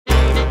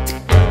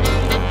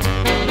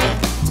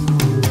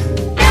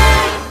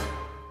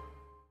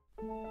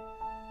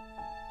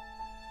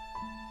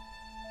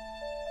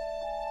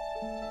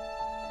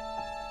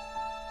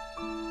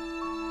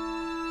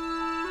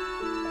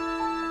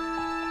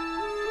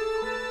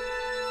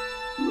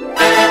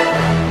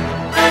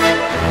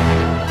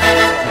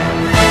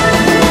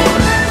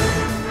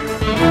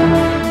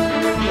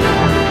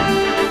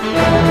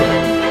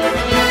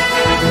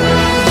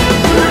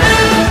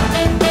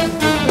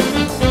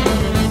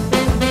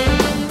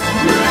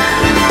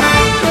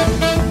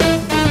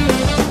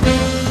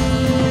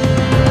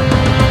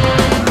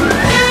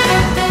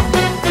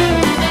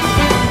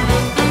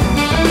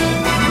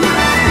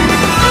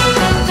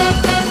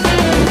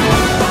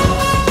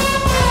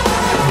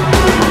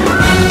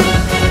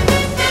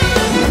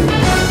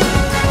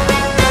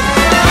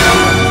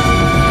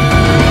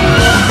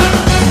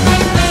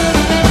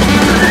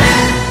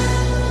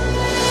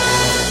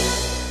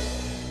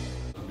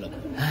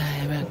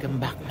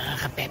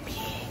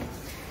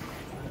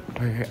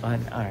We're on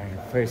our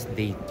first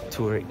day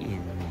tour in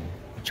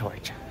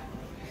Georgia.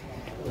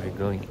 We're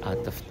going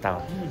out of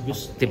town,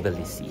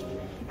 Tbilisi.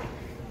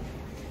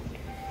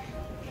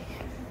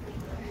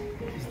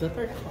 Is that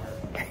our car?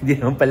 Hindi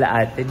naman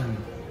pala atin.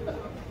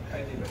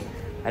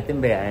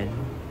 Atin ba yan?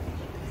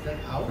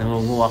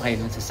 Nangunguha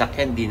kayo ng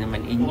sasakyan, di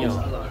naman inyo.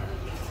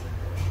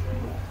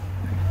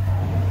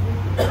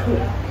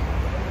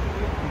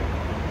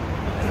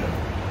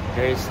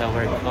 There's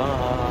our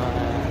car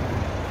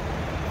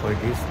for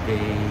this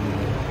day.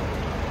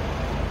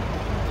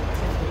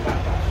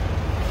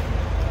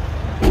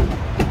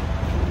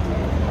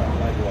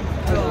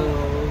 Hello.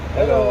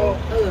 Hello.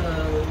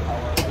 Hello.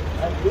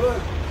 I'm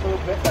good. So,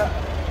 Becca,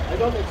 I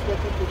don't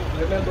expect you to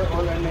remember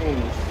all our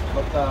names,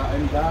 but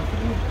I'm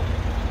Daphne,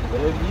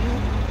 Debbie,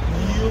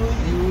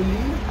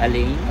 Yuli,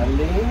 Alain?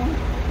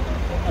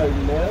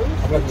 Arnel,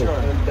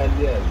 and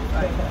Daniel.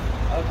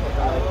 Okay,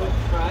 I will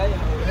try.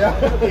 Yeah.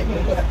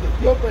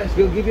 Your press.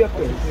 We'll give you a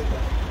press.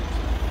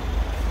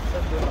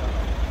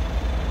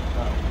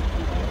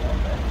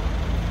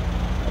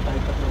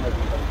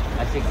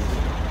 Sige.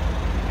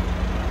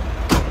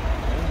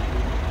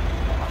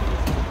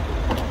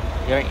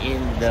 You're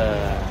in the...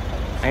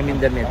 I'm in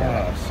the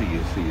middle. See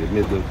you.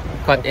 Middle.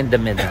 Caught in the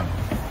middle.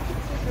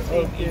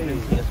 Okay.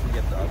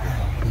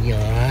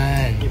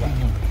 Yan.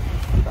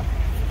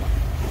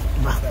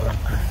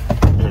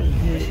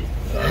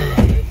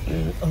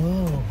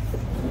 Oh.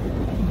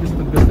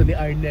 Gusto ni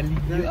Arnel.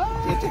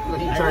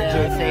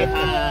 Georgia, say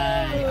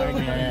hi,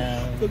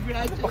 Arnel.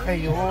 Congrats Pa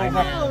kayo.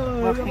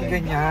 Bakit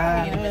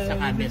ganyan? Tingin naman sa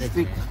camera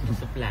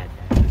sa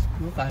plata.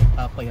 Kahit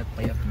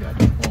papayat-payat yan.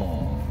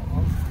 Oh.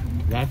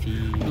 Rafi.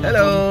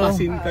 Hello.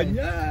 Pasin ka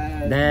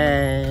niyan.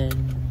 Dan.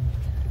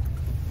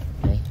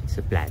 Ay,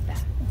 sa plata.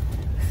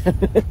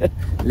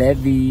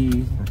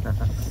 Levi.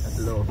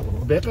 Hello.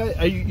 Becca,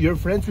 are you're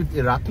friends with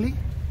Irakli?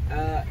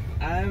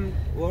 I'm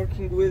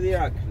working with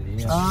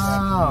Irakli.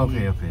 Ah,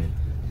 okay.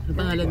 Ano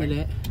pangalan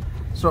nila?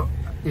 So,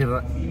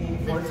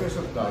 Fortress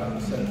of God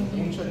is an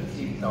ancient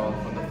cave town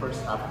from the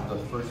first half of the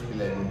first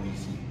millennium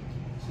BC,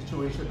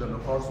 situated on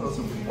the crossroads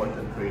of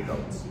important trade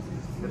routes.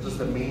 It was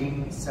the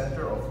main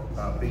center of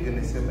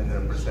paganism and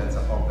represents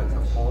a complex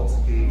of halls,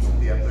 caves,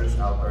 theaters,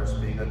 altars,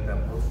 pagan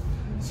temples,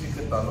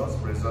 secret tunnels,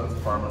 prisons,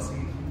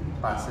 pharmacy,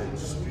 passage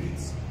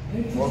streets,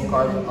 all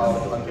carved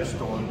out under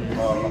stone an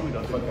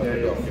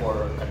area of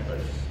 4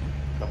 hectares.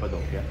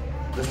 Cappadocia.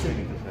 The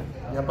city,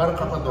 yeah, parang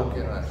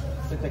Cappadocia nga.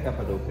 It's like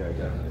Cappadocia.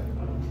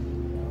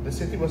 The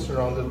city was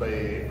surrounded by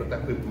a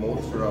protective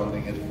moat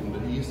surrounding it from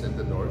the east and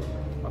the north.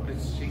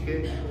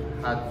 Uplistsikhe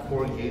had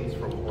 4 gates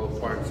from all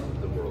parts of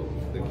the world.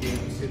 The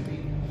gate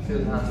city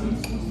still has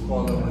its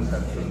column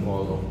reception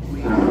hall of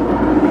queens,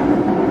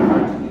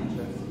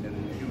 archniches, and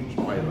huge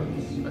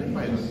pylons. Any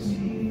pylons?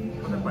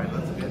 What are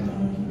pylons again?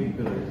 Big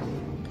pillars.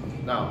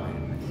 Now,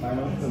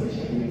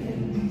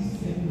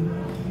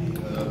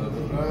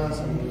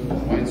 some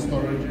wine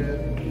storage.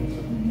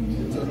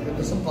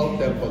 It's a cult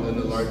temple and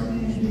a large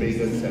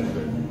pagan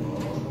center.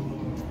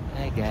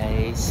 Hi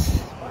guys,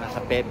 mga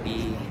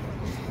kapepi.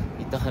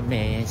 Dito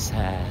kami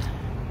sa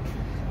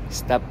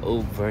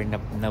stopover na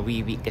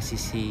nawiwi kasi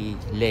si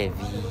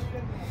Levi.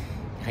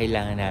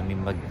 Kailangan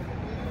namin mag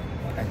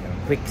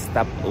quick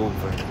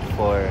stopover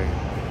for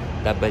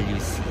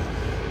WC.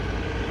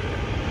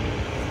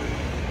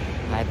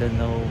 I don't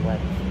know what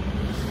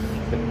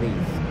the place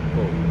is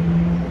called.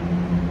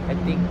 I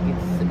think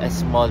it's a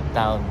small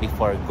town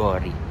before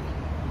Gori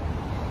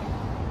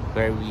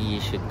where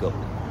we should go.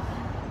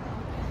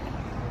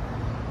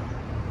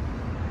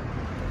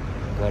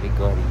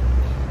 Gori.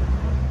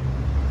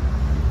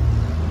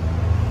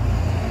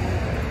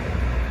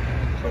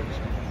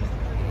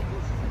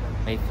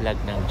 May flag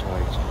ng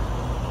Georgia.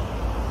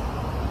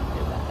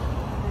 Diba?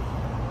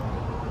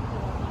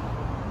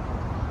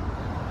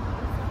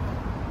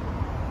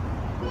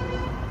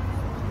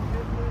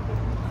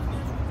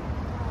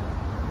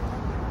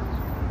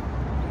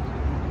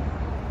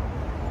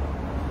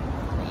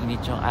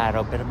 Mainit yung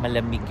araw pero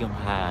malamig yung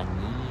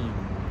hangin.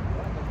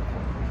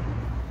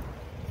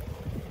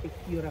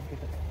 Picture ang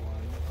kita.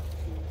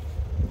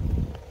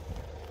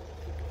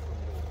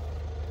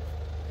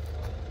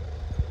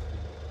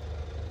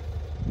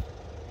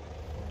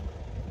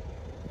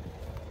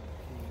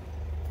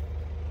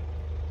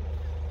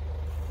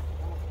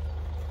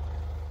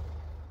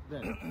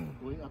 Then,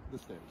 going up the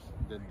stairs,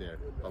 then there,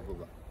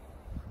 pababa.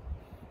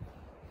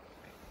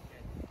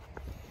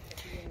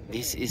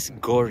 This is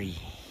Gori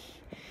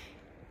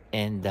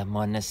and the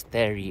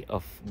monastery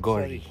of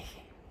Gori.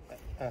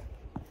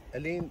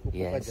 Aline, upo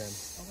ka dyan.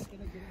 Yes.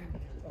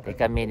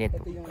 Teka minute,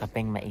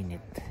 kapeng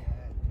mainit.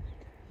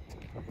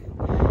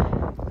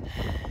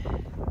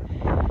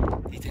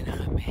 Dito na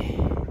kami.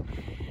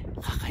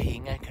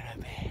 Kakahinga,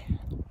 grabe.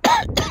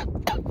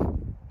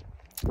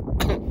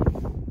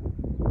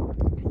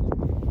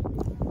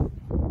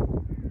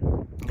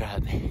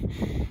 Grabe.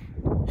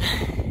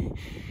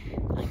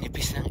 Ang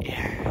nipis ng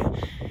air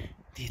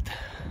dito.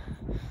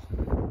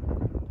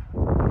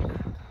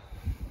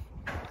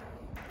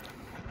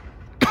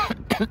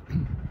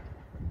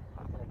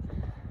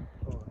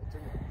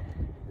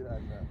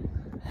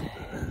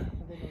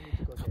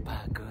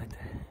 Kapagod.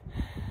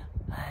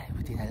 Ay,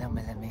 buti na lang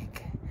malamig.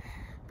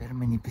 Pero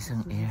manipis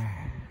ang air.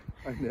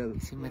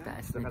 Kasi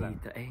mataas na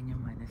dito. Ayun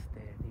yung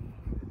monastery.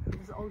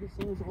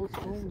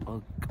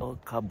 All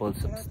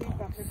cobbles of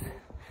stones.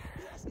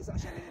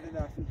 Ayan.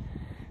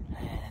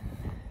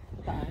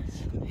 Ayan.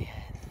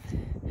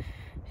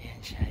 Ayan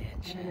siya, ayan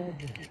siya.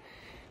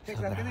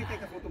 Sobrang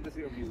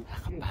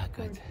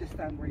nakakapagod.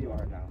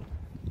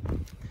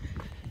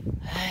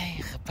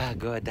 Ay,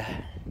 kapagod.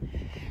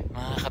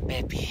 Mga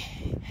kapepi,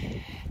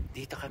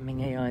 dito kami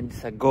ngayon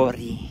sa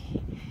Gori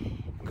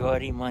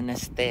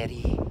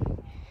Monastery.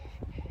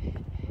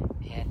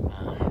 Ayan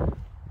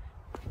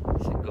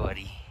sa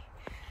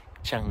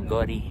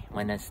Gori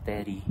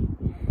Monastery.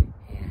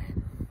 Ayan.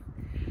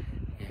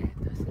 Ayan,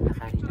 tapos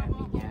lakarin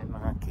namin yan,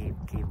 mga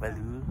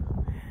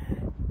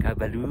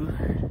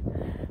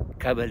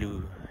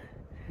kabalu.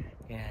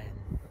 Ayan.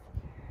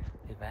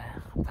 Diba?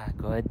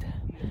 Kapagod.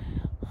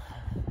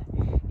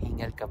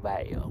 Hingal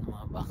kabayo ang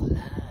mga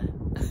bakla.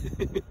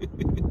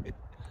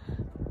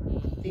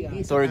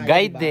 Tour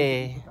guide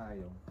eh.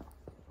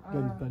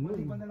 Ganda nun.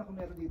 Hindi pa nila kung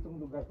meron ditong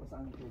lugar pa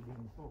saan tubig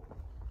po.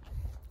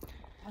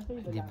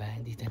 Diba?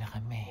 Dito na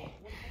kami.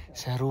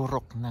 Sa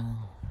rurok ng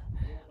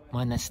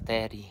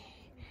monastery.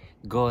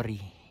 Gori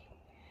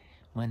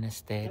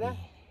Monastery.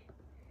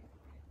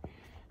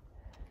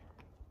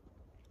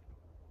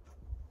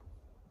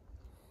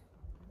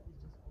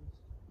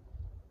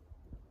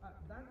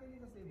 Dan, can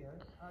you say there?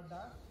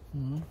 Dan?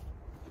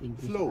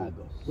 English Flow.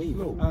 Agos. Wait,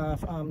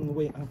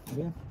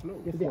 flow.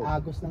 Kasi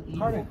agos ng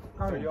ilog.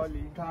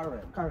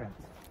 Current.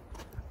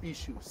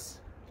 Issues.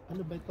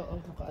 Ano ba ito?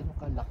 Ano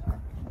ka lock na?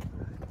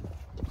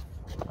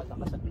 Lock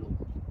ka sa globe.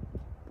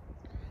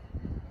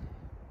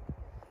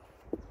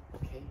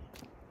 Okay.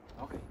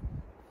 Okay.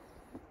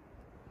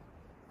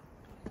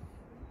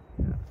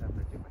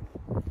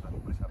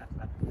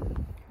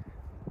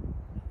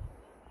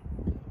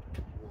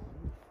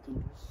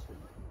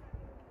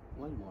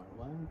 One more.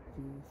 1,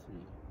 2, 3.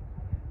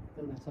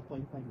 Ito, nasa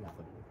 0.5 na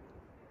ako.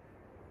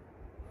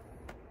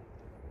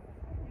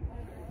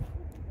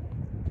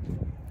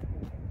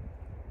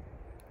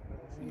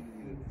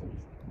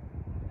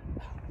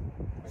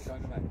 Ikaw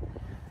naman.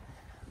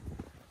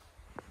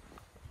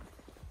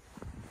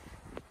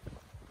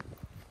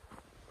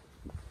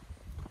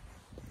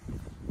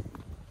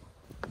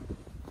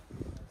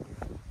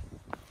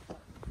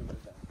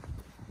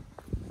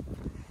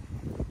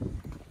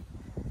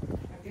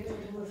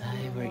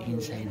 We're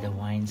inside the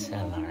wine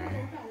cellar.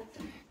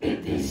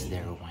 It is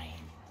their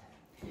wine.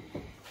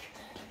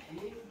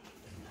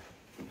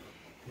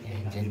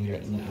 Yan, dyan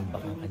nila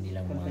iniimbak ang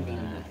kanilang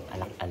mga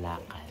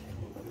alak-alakan.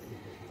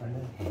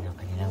 Yan ang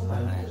kanilang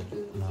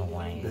mga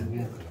wine.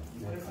 Yan.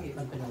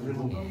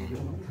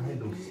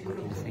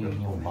 Sa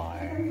yung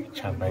bar,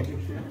 Chabari,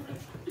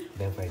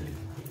 Beverly.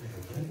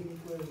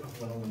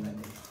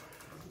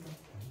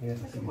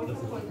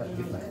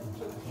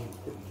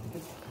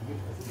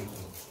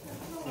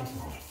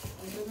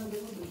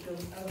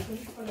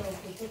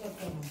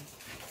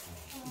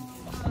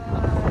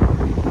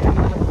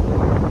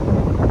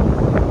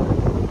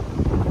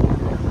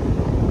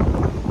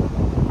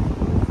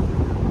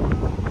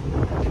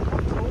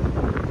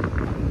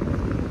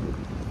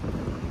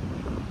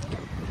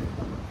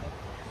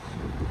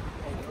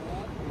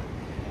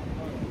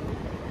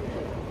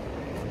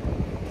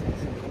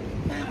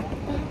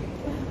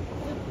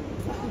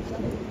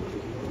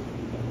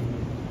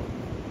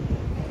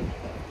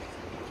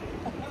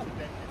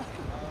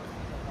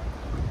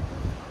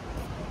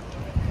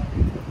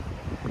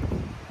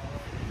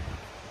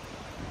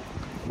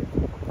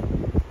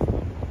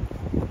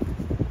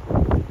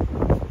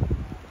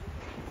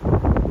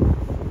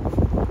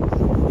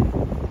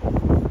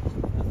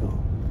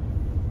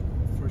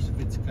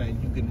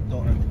 Yung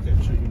ganito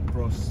architecture, yung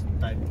cross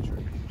type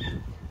church.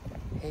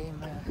 Hey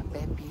mga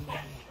kapepi,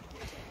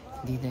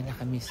 dito na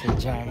kami sa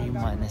Jvari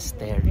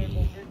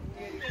Monastery.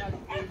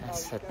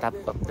 Sa top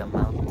of the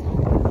mountain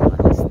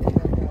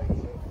monastery.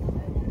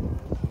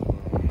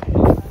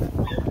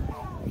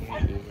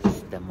 Here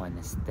is the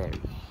monastery.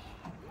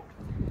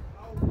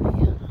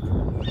 Ayan.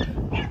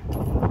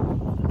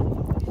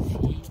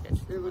 See,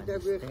 that's the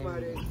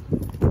monastery.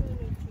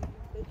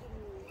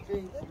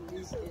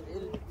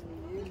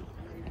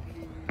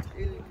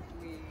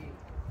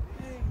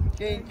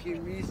 Thank you,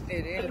 miss.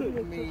 It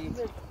helped me.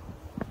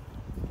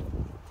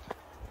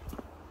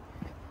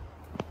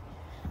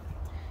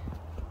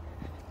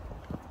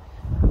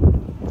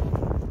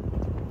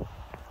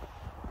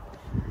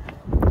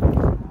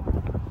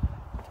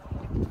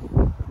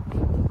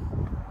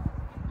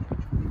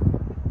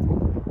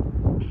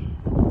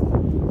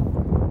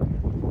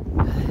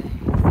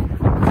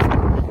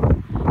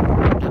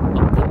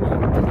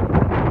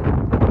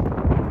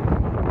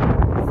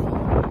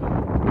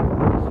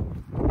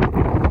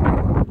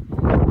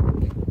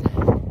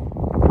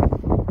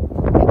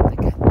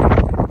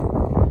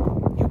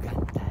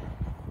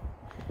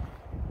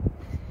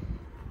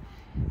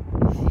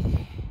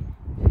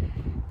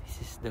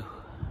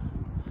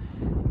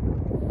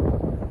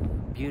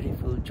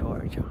 Beautiful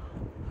Georgia.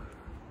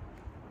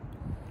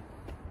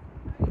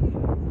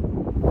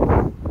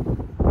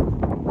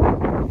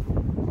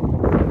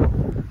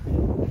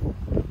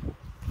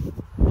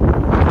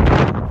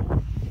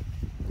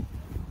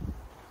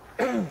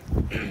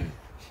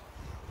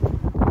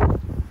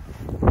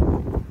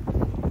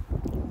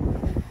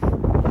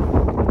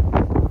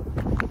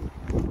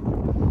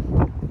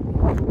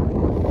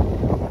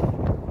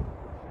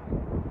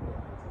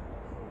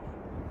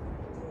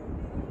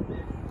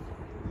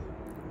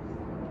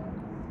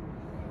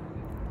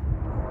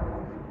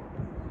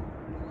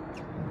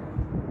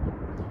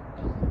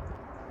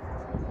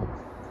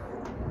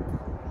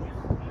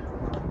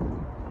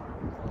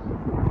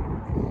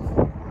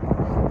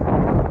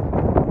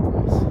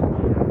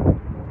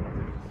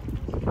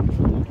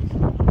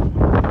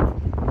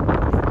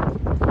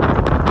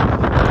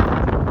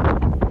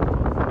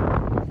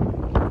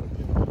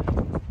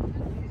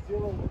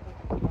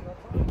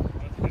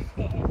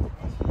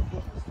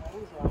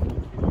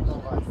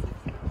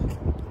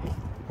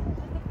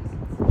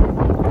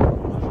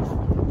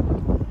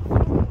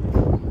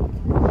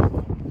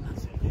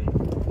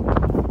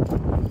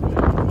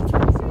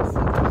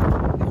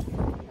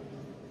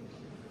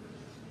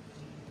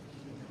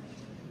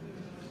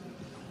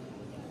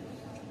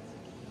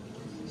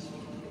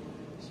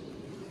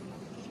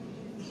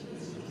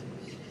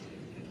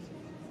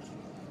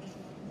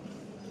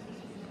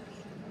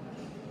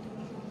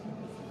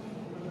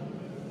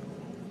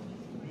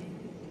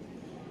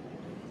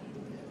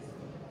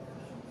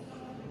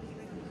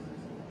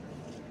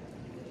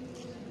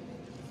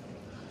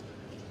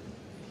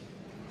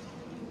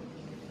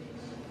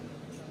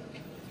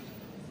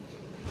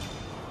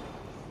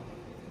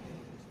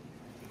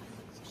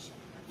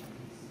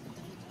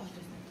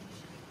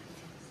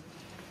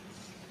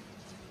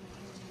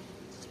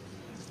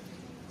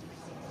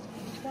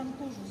 Там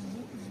тоже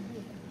сбоку.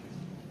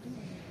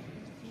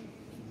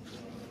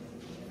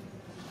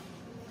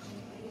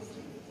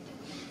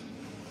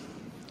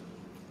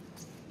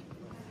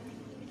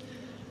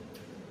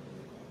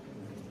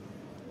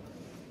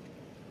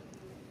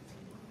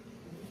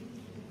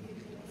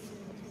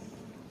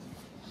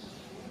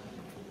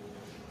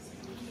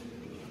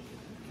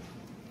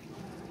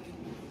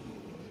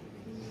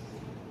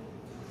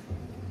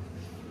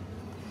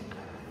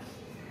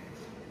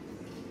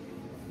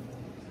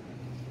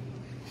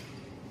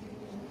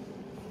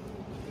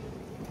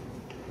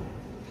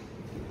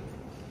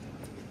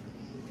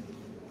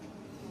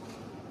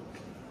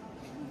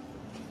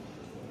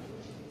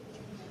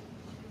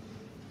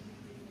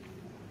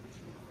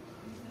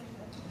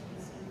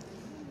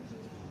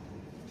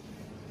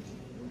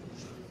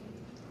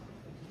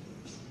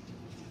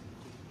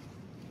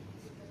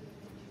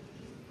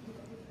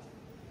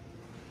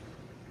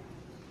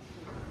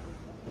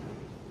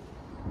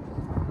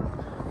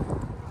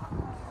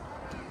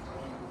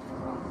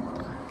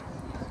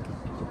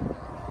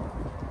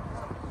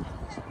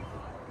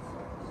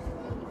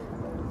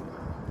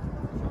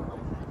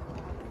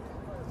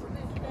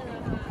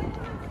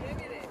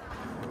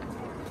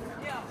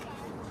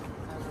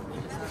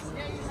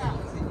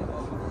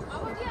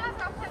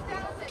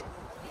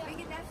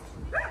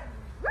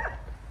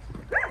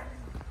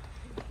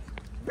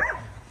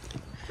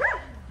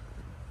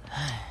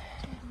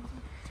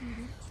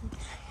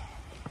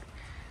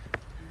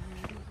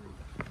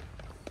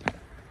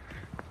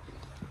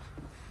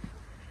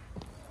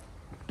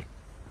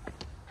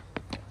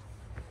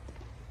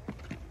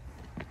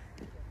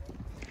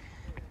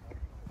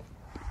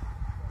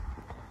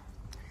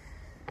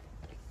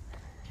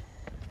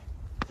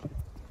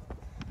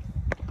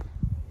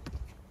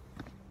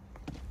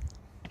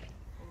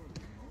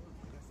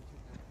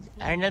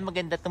 Arnold,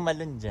 maganda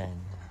tumalon dyan.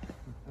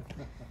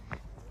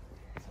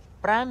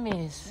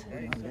 Promise.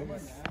 We're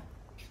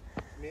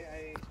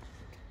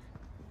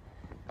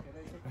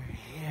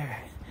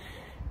here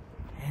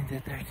in the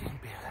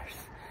 13 pillars.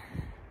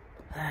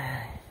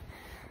 Ay,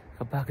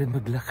 kapagod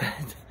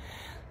maglakad.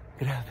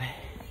 Grabe.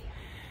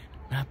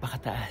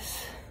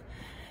 Napakataas.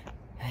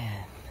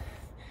 Ayan.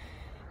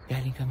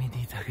 Galing kami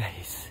dito,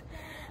 guys.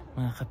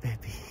 Mga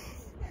kapepi.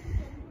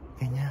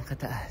 Ganyan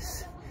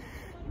kataas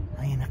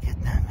ang inakyat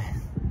namin.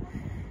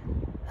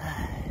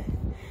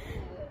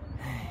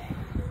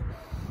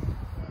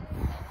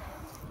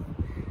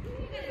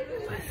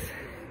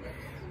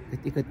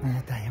 Ikot muna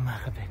tayo,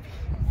 mga kabebi.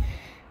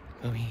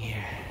 Going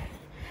here.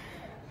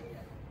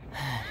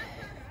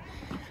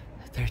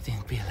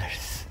 13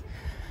 pillars.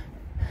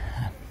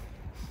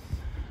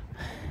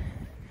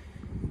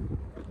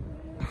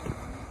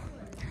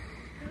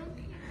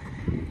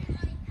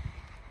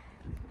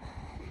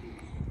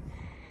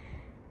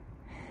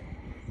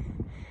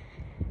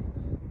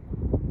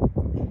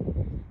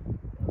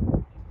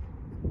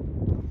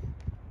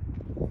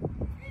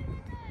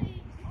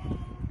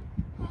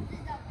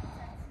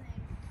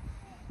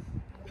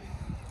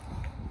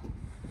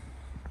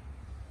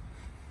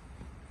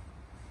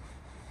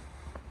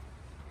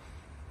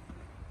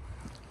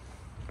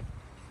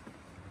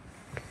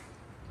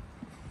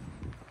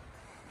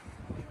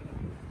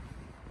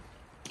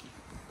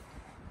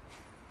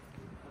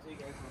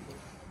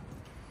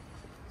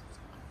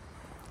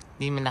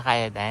 Di mo na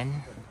kaya,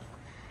 Dan?